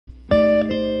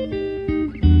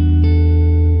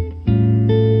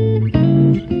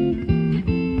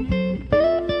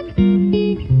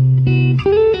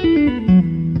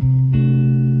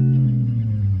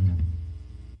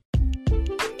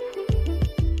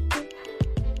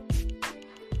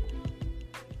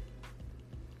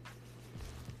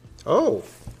Oh,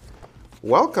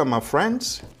 welcome, my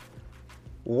friends.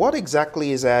 What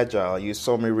exactly is agile? You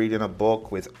saw me reading a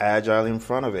book with agile in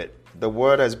front of it. The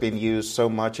word has been used so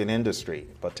much in industry,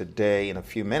 but today, in a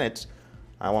few minutes,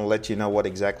 I want to let you know what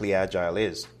exactly agile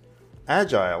is.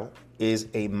 Agile is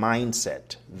a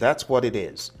mindset. That's what it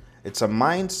is. It's a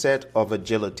mindset of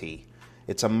agility.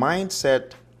 It's a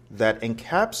mindset that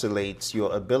encapsulates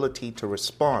your ability to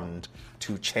respond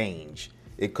to change.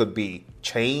 It could be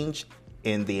change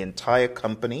in the entire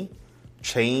company,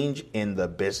 change in the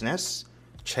business,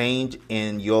 change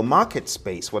in your market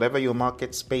space, whatever your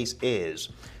market space is.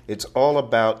 It's all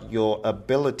about your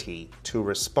ability to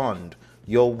respond,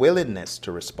 your willingness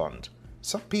to respond.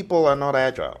 Some people are not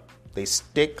agile. They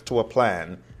stick to a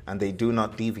plan and they do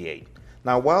not deviate.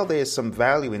 Now, while there is some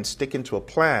value in sticking to a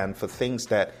plan for things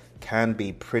that can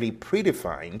be pretty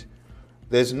predefined,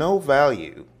 there's no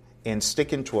value in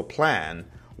sticking to a plan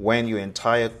when your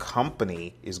entire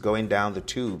company is going down the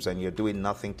tubes and you're doing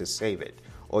nothing to save it,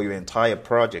 or your entire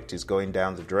project is going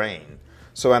down the drain.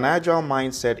 So an agile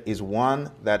mindset is one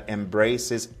that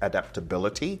embraces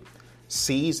adaptability,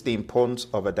 sees the importance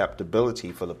of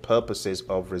adaptability for the purposes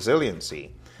of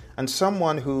resiliency, and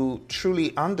someone who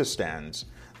truly understands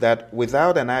that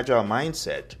without an agile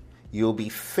mindset, you'll be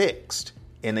fixed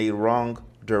in a wrong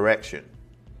direction.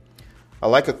 I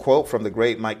like a quote from the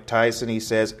great Mike Tyson. He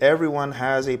says, "Everyone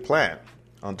has a plan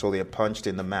until they're punched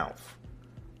in the mouth.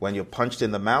 When you're punched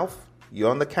in the mouth, you're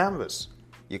on the canvas.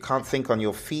 You can't think on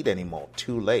your feet anymore.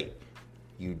 Too late."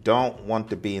 You don't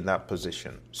want to be in that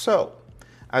position. So,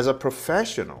 as a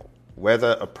professional,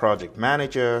 whether a project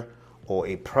manager or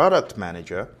a product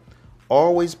manager,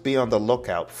 always be on the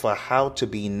lookout for how to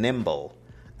be nimble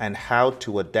and how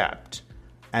to adapt,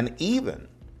 and even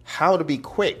how to be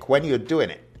quick when you're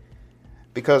doing it.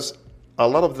 Because a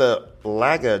lot of the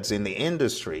laggards in the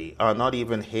industry are not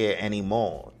even here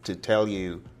anymore to tell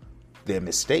you their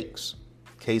mistakes.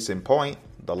 Case in point,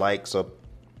 the likes of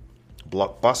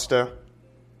Blockbuster,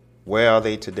 where are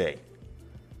they today?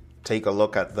 Take a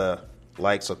look at the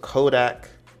likes of Kodak.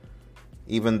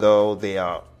 Even though they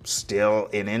are still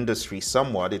in industry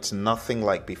somewhat, it's nothing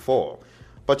like before.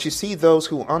 But you see those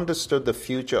who understood the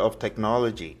future of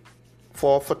technology.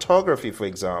 For photography, for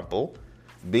example,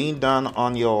 being done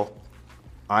on your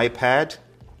iPad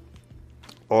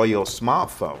or your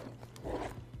smartphone.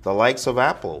 The likes of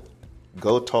Apple,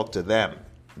 go talk to them.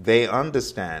 They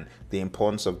understand the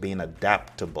importance of being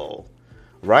adaptable.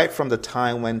 Right from the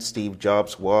time when Steve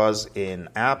Jobs was in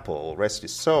Apple, rest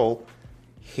his soul,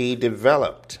 he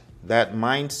developed that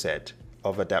mindset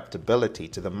of adaptability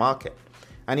to the market.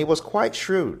 And he was quite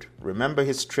shrewd. Remember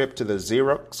his trip to the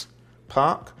Xerox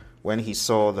park when he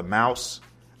saw the mouse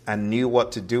and knew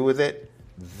what to do with it?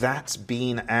 That's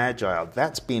being agile.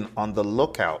 That's being on the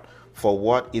lookout for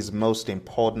what is most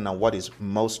important and what is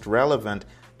most relevant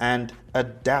and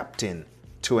adapting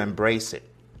to embrace it,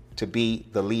 to be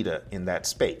the leader in that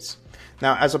space.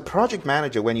 Now, as a project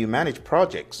manager, when you manage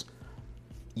projects,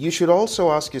 you should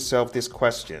also ask yourself this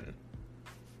question: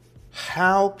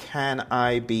 how can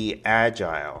I be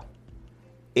agile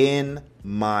in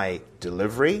my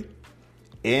delivery,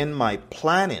 in my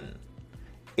planning,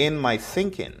 in my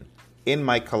thinking, in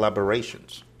my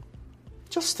collaborations?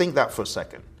 Just think that for a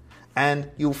second, and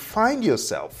you'll find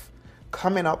yourself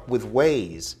coming up with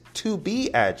ways to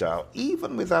be agile,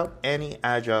 even without any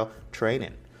agile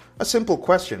training. A simple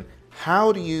question: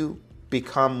 how do you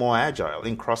become more agile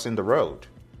in crossing the road?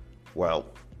 Well,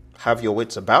 have your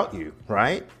wits about you,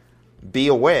 right? Be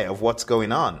aware of what's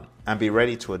going on and be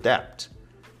ready to adapt.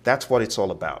 That's what it's all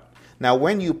about. Now,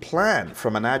 when you plan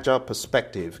from an agile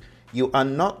perspective, you are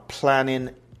not planning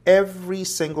every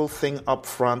single thing up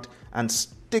front and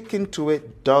sticking to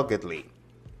it doggedly.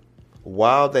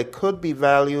 While there could be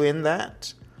value in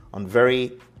that on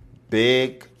very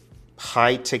big,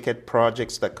 high-ticket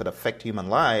projects that could affect human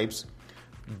lives,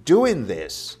 doing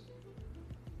this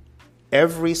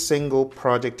every single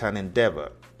project and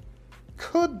endeavor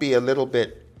could be a little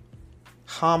bit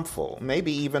harmful,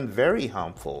 maybe even very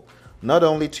harmful, not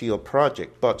only to your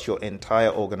project, but your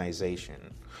entire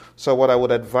organization. So what I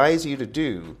would advise you to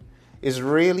do is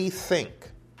really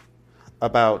think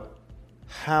about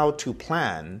how to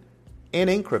plan in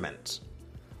increments.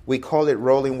 We call it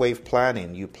rolling wave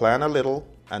planning. You plan a little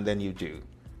and then you do.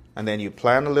 And then you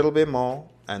plan a little bit more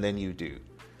and then you do.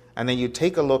 And then you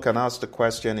take a look and ask the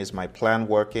question, is my plan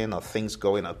working? Are things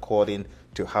going according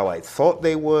to how I thought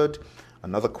they would?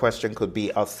 Another question could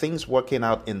be, are things working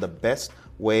out in the best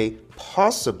way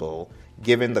possible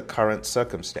given the current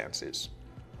circumstances?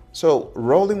 So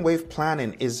rolling wave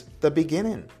planning is the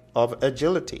beginning of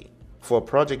agility for a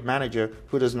project manager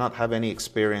who does not have any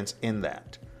experience in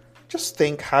that. Just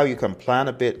think how you can plan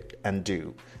a bit and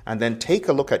do, and then take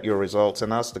a look at your results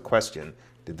and ask the question,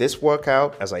 did this work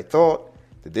out as I thought?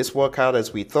 Did this work out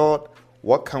as we thought?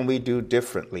 What can we do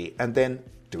differently? And then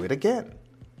do it again.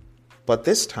 But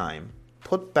this time,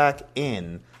 put back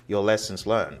in your lessons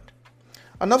learned.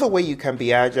 Another way you can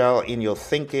be agile in your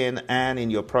thinking and in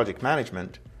your project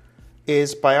management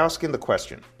is by asking the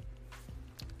question,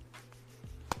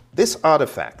 this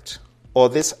artifact or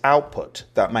this output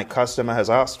that my customer has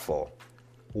asked for,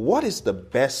 what is the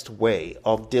best way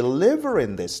of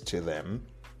delivering this to them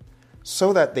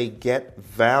so that they get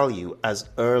value as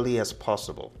early as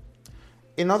possible?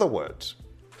 In other words,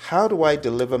 how do I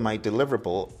deliver my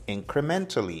deliverable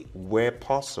incrementally where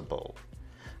possible?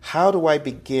 How do I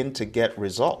begin to get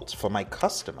results for my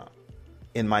customer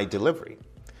in my delivery?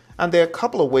 And there are a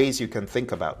couple of ways you can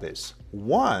think about this.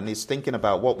 One is thinking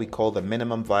about what we call the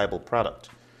minimum viable product.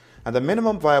 And the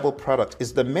minimum viable product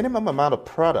is the minimum amount of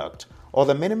product or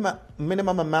the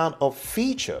minimum amount of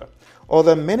feature or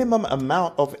the minimum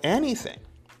amount of anything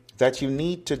that you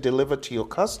need to deliver to your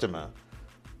customer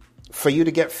for you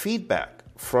to get feedback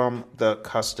from the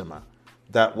customer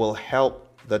that will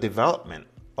help the development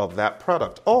of that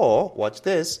product, or, watch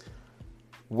this,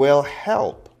 will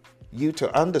help you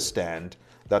to understand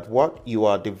that what you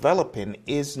are developing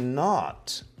is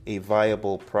not a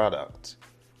viable product.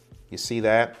 You see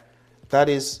that? That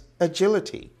is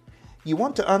agility. You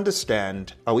want to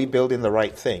understand, are we building the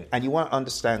right thing? And you want to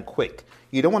understand quick.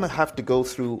 You don't want to have to go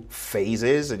through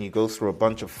phases and you go through a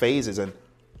bunch of phases and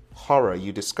horror,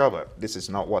 you discover this is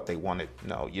not what they wanted.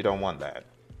 No, you don't want that.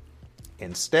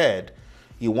 Instead,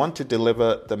 you want to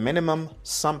deliver the minimum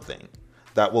something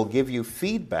that will give you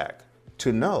feedback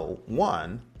to know,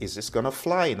 one, is this going to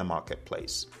fly in the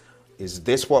marketplace? Is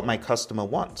this what my customer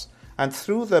wants? And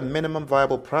through the minimum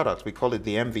viable product, we call it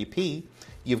the MVP,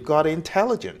 you've got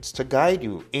intelligence to guide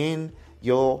you in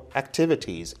your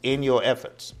activities, in your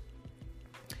efforts.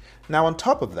 Now, on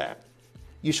top of that,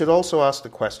 you should also ask the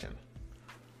question,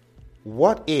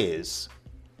 what is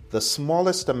the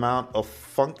smallest amount of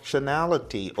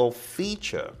functionality or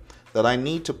feature that I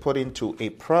need to put into a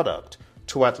product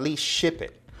to at least ship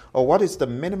it? Or what is the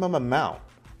minimum amount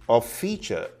of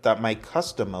feature that my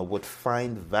customer would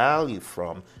find value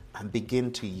from and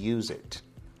begin to use it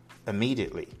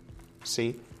immediately?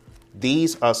 See,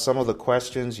 these are some of the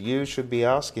questions you should be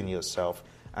asking yourself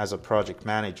as a project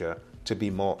manager to be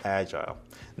more agile.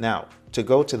 Now, to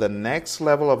go to the next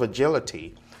level of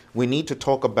agility, we need to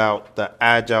talk about the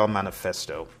Agile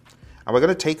Manifesto. And we're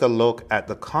going to take a look at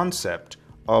the concept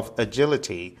of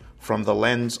agility from the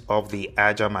lens of the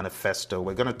Agile Manifesto.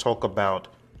 We're going to talk about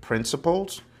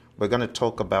principles. We're going to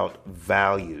talk about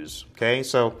values. Okay,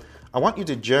 so I want you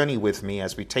to journey with me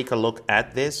as we take a look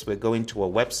at this. We're going to a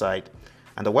website,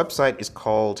 and the website is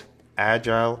called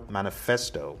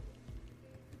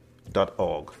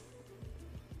agilemanifesto.org.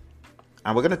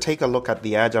 And we're going to take a look at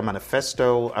the Agile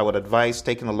Manifesto. I would advise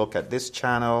taking a look at this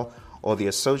channel or the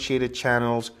associated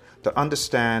channels to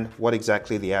understand what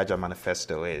exactly the Agile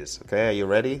Manifesto is. Okay, are you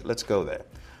ready? Let's go there.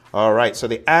 All right, so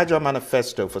the Agile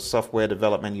Manifesto for software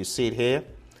development, you see it here.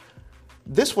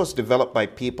 This was developed by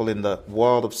people in the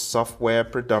world of software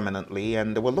predominantly,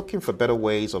 and they were looking for better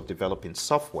ways of developing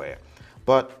software.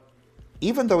 But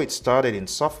even though it started in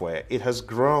software, it has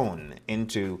grown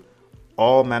into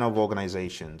all manner of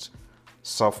organizations.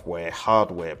 Software,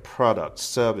 hardware, products,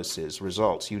 services,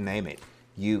 results, you name it.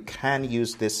 You can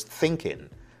use this thinking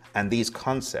and these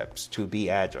concepts to be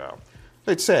agile.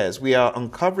 It says we are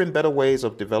uncovering better ways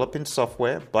of developing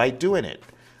software by doing it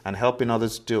and helping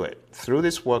others do it. Through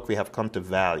this work, we have come to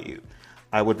value.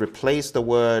 I would replace the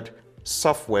word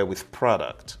software with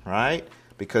product, right?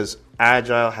 Because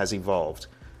agile has evolved.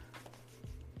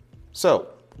 So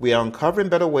we are uncovering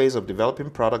better ways of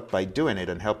developing product by doing it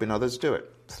and helping others do it.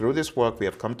 Through this work, we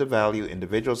have come to value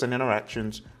individuals and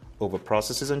interactions over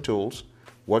processes and tools,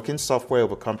 working software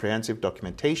over comprehensive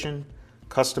documentation,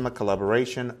 customer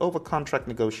collaboration over contract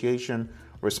negotiation,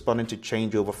 responding to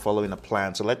change over following a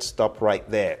plan. So let's stop right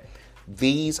there.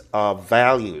 These are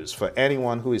values for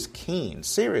anyone who is keen,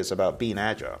 serious about being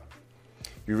agile.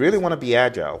 You really want to be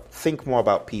agile, think more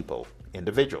about people,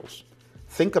 individuals.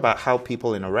 Think about how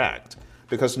people interact.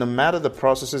 Because no matter the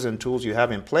processes and tools you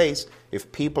have in place, if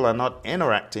people are not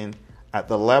interacting at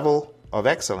the level of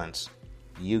excellence,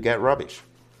 you get rubbish.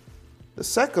 The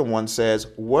second one says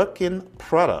working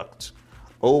product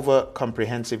over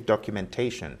comprehensive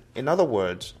documentation. In other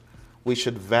words, we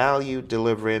should value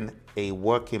delivering a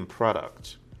working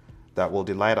product that will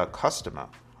delight our customer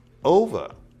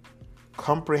over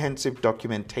comprehensive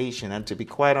documentation. And to be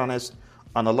quite honest,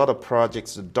 on a lot of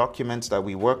projects, the documents that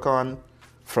we work on,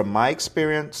 from my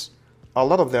experience, A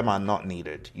lot of them are not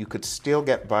needed. You could still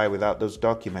get by without those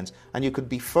documents, and you could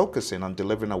be focusing on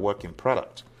delivering a working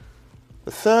product.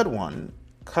 The third one,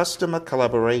 customer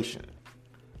collaboration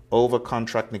over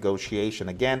contract negotiation.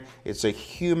 Again, it's a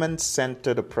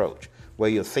human-centered approach where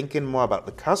you're thinking more about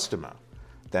the customer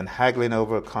than haggling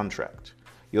over a contract.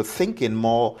 You're thinking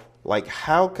more like,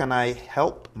 how can I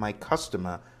help my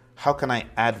customer? How can I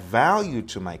add value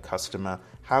to my customer?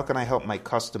 How can I help my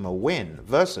customer win?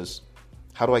 Versus,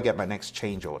 how do I get my next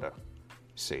change order?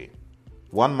 See,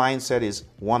 one mindset is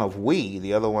one of we,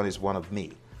 the other one is one of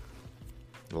me.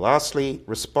 Lastly,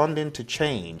 responding to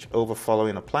change over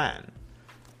following a plan.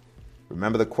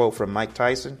 Remember the quote from Mike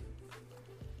Tyson?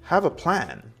 Have a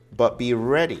plan, but be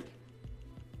ready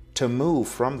to move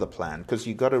from the plan, because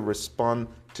you got to respond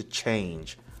to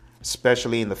change,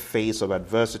 especially in the face of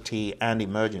adversity and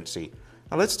emergency.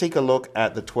 Now let's take a look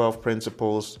at the 12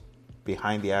 principles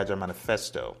behind the Agile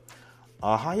Manifesto.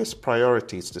 Our highest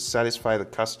priority is to satisfy the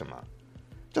customer.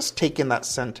 Just taking that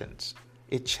sentence,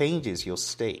 it changes your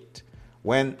state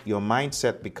when your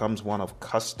mindset becomes one of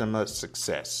customer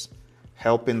success,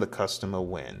 helping the customer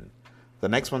win. The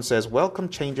next one says, welcome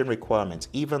changing requirements,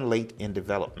 even late in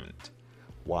development.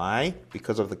 Why?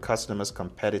 Because of the customer's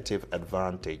competitive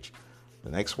advantage.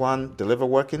 The next one, deliver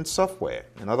working software.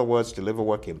 In other words, deliver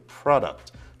working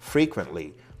product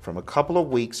frequently from a couple of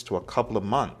weeks to a couple of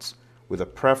months with a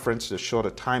preference to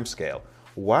shorter time scale.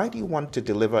 Why do you want to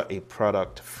deliver a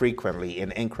product frequently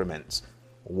in increments?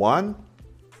 One,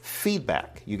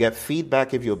 feedback. You get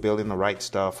feedback if you're building the right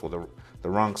stuff or the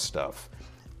wrong stuff.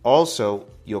 Also,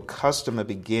 your customer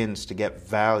begins to get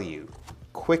value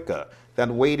quicker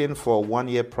than waiting for a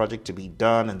one-year project to be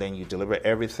done and then you deliver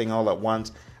everything all at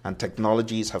once and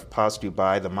technologies have passed you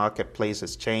by, the marketplace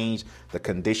has changed, the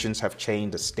conditions have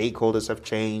changed, the stakeholders have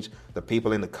changed, the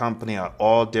people in the company are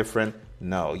all different.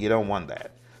 No, you don't want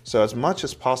that. So as much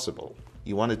as possible,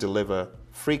 you want to deliver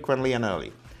frequently and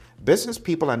early. Business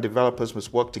people and developers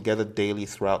must work together daily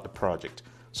throughout the project.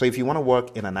 So if you want to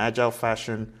work in an agile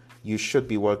fashion, you should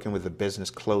be working with the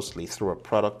business closely through a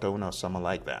product owner or someone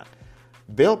like that.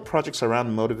 Build projects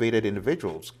around motivated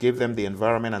individuals. Give them the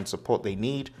environment and support they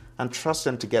need and trust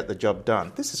them to get the job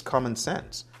done. This is common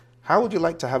sense. How would you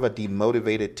like to have a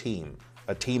demotivated team?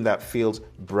 A team that feels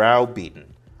browbeaten?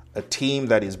 A team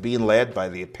that is being led by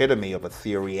the epitome of a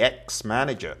Theory X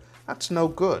manager? That's no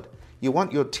good. You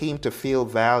want your team to feel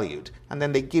valued, and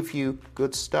then they give you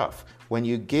good stuff. When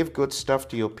you give good stuff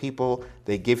to your people,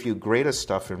 they give you greater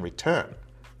stuff in return.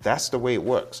 That's the way it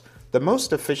works. The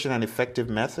most efficient and effective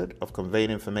method of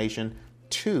conveying information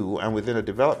to and within a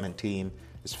development team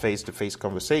is face-to-face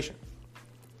conversation.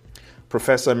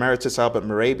 Professor Emeritus Albert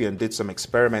Mehrabian did some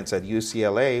experiments at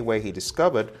UCLA where he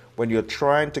discovered when you're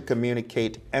trying to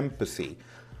communicate empathy,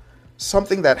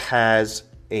 something that has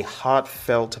a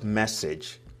heartfelt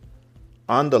message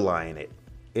underlying it,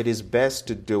 it is best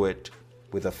to do it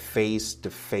with a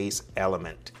face-to-face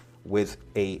element, with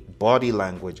a body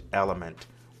language element,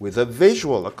 with a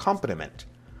visual accompaniment.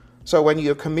 So when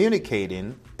you're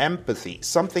communicating empathy,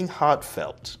 something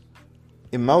heartfelt,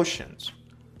 emotions,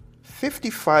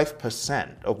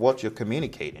 55% of what you're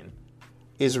communicating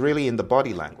is really in the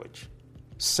body language.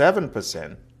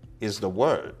 7% is the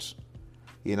words.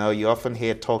 You know, you often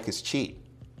hear talk is cheap.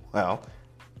 Well,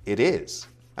 it is.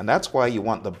 And that's why you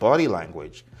want the body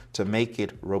language to make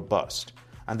it robust.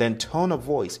 And then tone of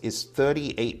voice is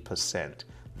 38%.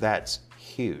 That's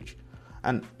huge.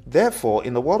 And therefore,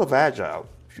 in the world of Agile,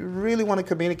 if you really want to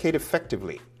communicate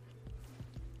effectively,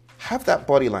 have that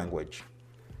body language.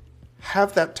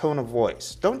 Have that tone of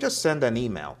voice. Don't just send an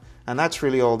email. And that's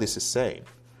really all this is saying.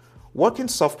 Working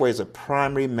software is a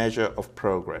primary measure of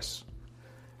progress.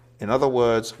 In other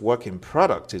words, working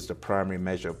product is the primary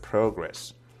measure of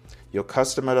progress. Your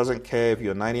customer doesn't care if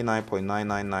you're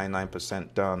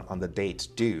 99.9999% done on the dates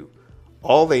due.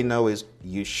 All they know is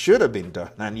you should have been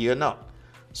done and you're not.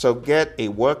 So get a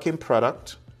working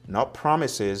product, not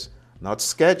promises, not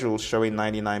schedules showing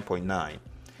 99.9.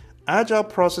 Agile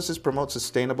processes promote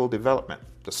sustainable development.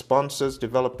 The sponsors,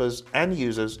 developers, and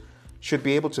users should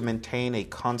be able to maintain a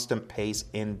constant pace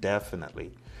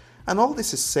indefinitely. And all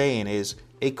this is saying is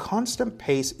a constant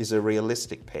pace is a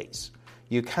realistic pace.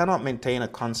 You cannot maintain a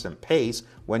constant pace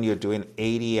when you're doing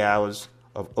 80 hours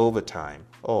of overtime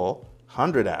or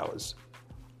 100 hours.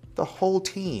 The whole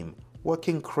team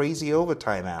working crazy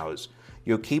overtime hours.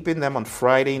 You're keeping them on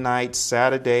Friday night,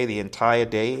 Saturday, the entire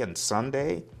day, and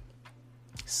Sunday?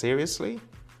 Seriously?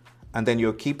 And then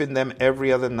you're keeping them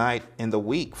every other night in the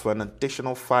week for an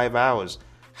additional 5 hours.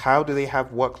 How do they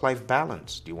have work-life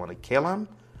balance? Do you want to kill them?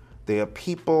 There are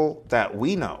people that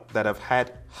we know that have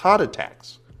had heart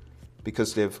attacks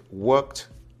because they've worked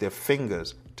their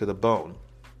fingers to the bone.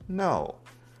 No,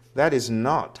 that is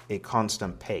not a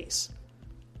constant pace.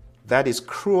 That is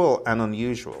cruel and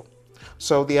unusual.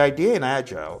 So the idea in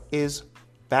Agile is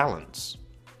balance,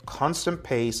 constant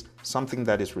pace, something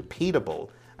that is repeatable,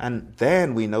 and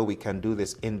then we know we can do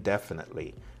this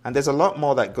indefinitely. And there's a lot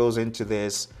more that goes into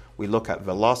this. We look at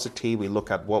velocity, we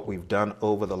look at what we've done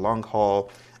over the long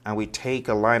haul, and we take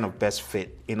a line of best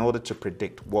fit in order to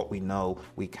predict what we know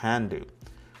we can do.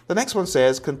 The next one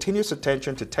says, continuous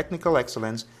attention to technical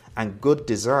excellence and good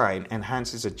design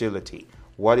enhances agility.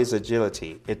 What is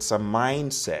agility? It's a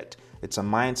mindset. It's a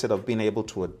mindset of being able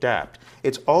to adapt.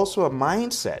 It's also a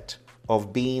mindset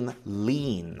of being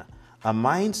lean, a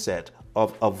mindset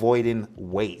of avoiding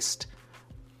waste,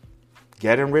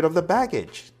 getting rid of the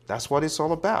baggage. That's what it's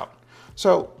all about.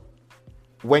 So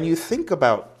when you think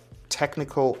about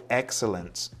technical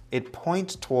excellence, it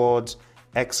points towards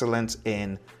excellence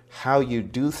in how you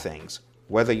do things,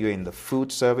 whether you're in the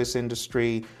food service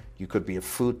industry, you could be a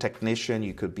food technician,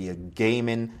 you could be a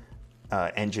gaming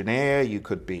engineer, you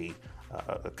could be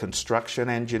a construction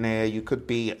engineer, you could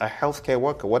be a healthcare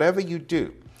worker, whatever you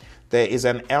do, there is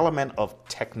an element of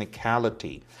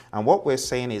technicality. And what we're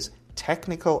saying is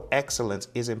technical excellence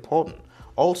is important.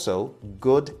 Also,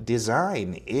 good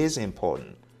design is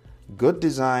important. Good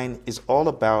design is all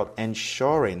about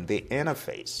ensuring the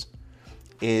interface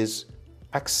is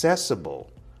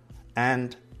accessible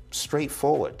and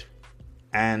straightforward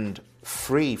and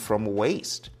free from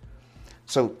waste.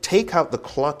 So take out the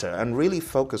clutter and really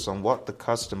focus on what the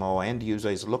customer or end user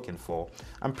is looking for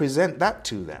and present that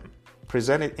to them.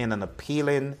 Present it in an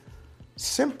appealing,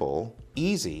 simple,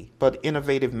 easy, but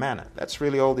innovative manner. That's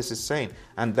really all this is saying.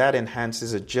 And that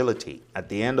enhances agility. At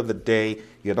the end of the day,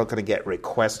 you're not going to get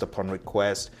request upon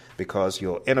request because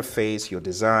your interface, your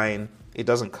design, it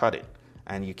doesn't cut it.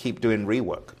 And you keep doing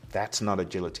rework. That's not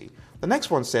agility. The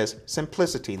next one says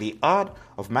simplicity. The art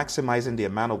of maximizing the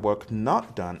amount of work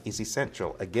not done is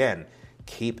essential. Again,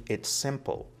 keep it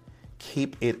simple.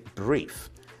 Keep it brief.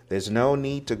 There's no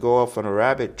need to go off on a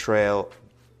rabbit trail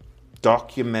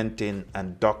documenting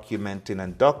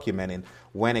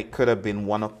when it could have been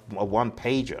a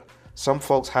one-pager. Some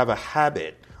folks have a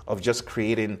habit of just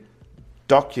creating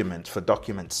documents for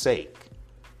document's sake.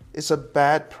 It's a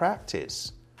bad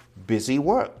practice. Busy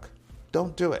work.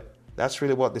 Don't do it. That's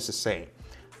really what this is saying.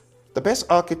 The best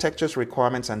architectures,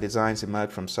 requirements, and designs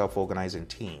emerge from self-organizing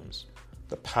teams.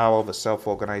 The power of a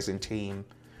self-organizing team,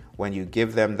 when you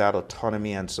give them that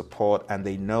autonomy and support and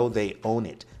they know they own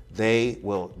it, they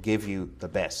will give you the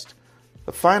best.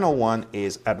 The final one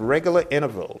is at regular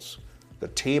intervals, the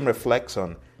team reflects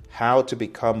on how to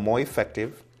become more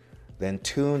effective, then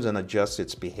tunes and adjusts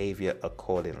its behavior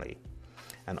accordingly.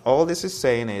 And all this is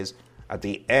saying is at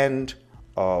the end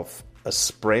of a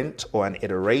sprint or an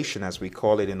iteration, as we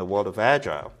call it in the world of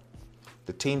Agile,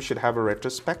 the team should have a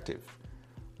retrospective.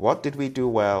 What did we do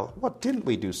well? What didn't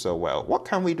we do so well? What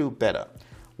can we do better?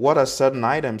 What are certain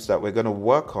items that we're going to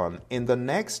work on in the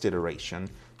next iteration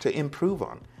to improve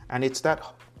on? And it's that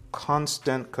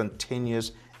constant,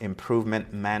 continuous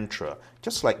improvement mantra,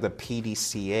 just like the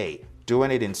PDCA, doing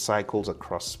it in cycles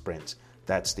across sprints.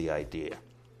 That's the idea.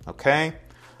 Okay?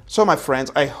 So, my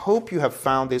friends, I hope you have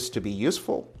found this to be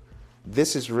useful.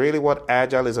 This is really what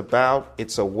Agile is about.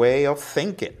 It's a way of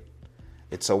thinking.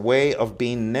 It's a way of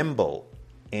being nimble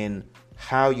in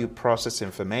how you process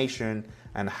information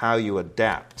and how you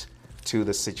adapt to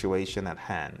the situation at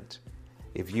hand.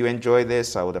 If you enjoy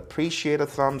this, I would appreciate a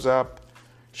thumbs up,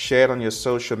 share it on your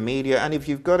social media, and if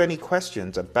you've got any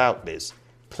questions about this,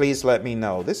 please let me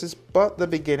know. This is but the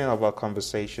beginning of our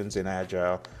conversations in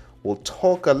Agile. We'll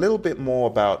talk a little bit more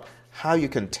about how you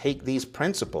can take these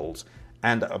principles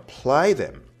and apply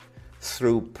them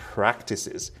through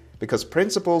practices. Because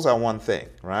principles are one thing,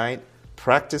 right?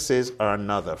 Practices are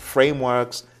another.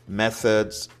 Frameworks,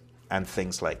 methods, and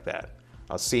things like that.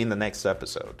 I'll see you in the next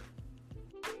episode.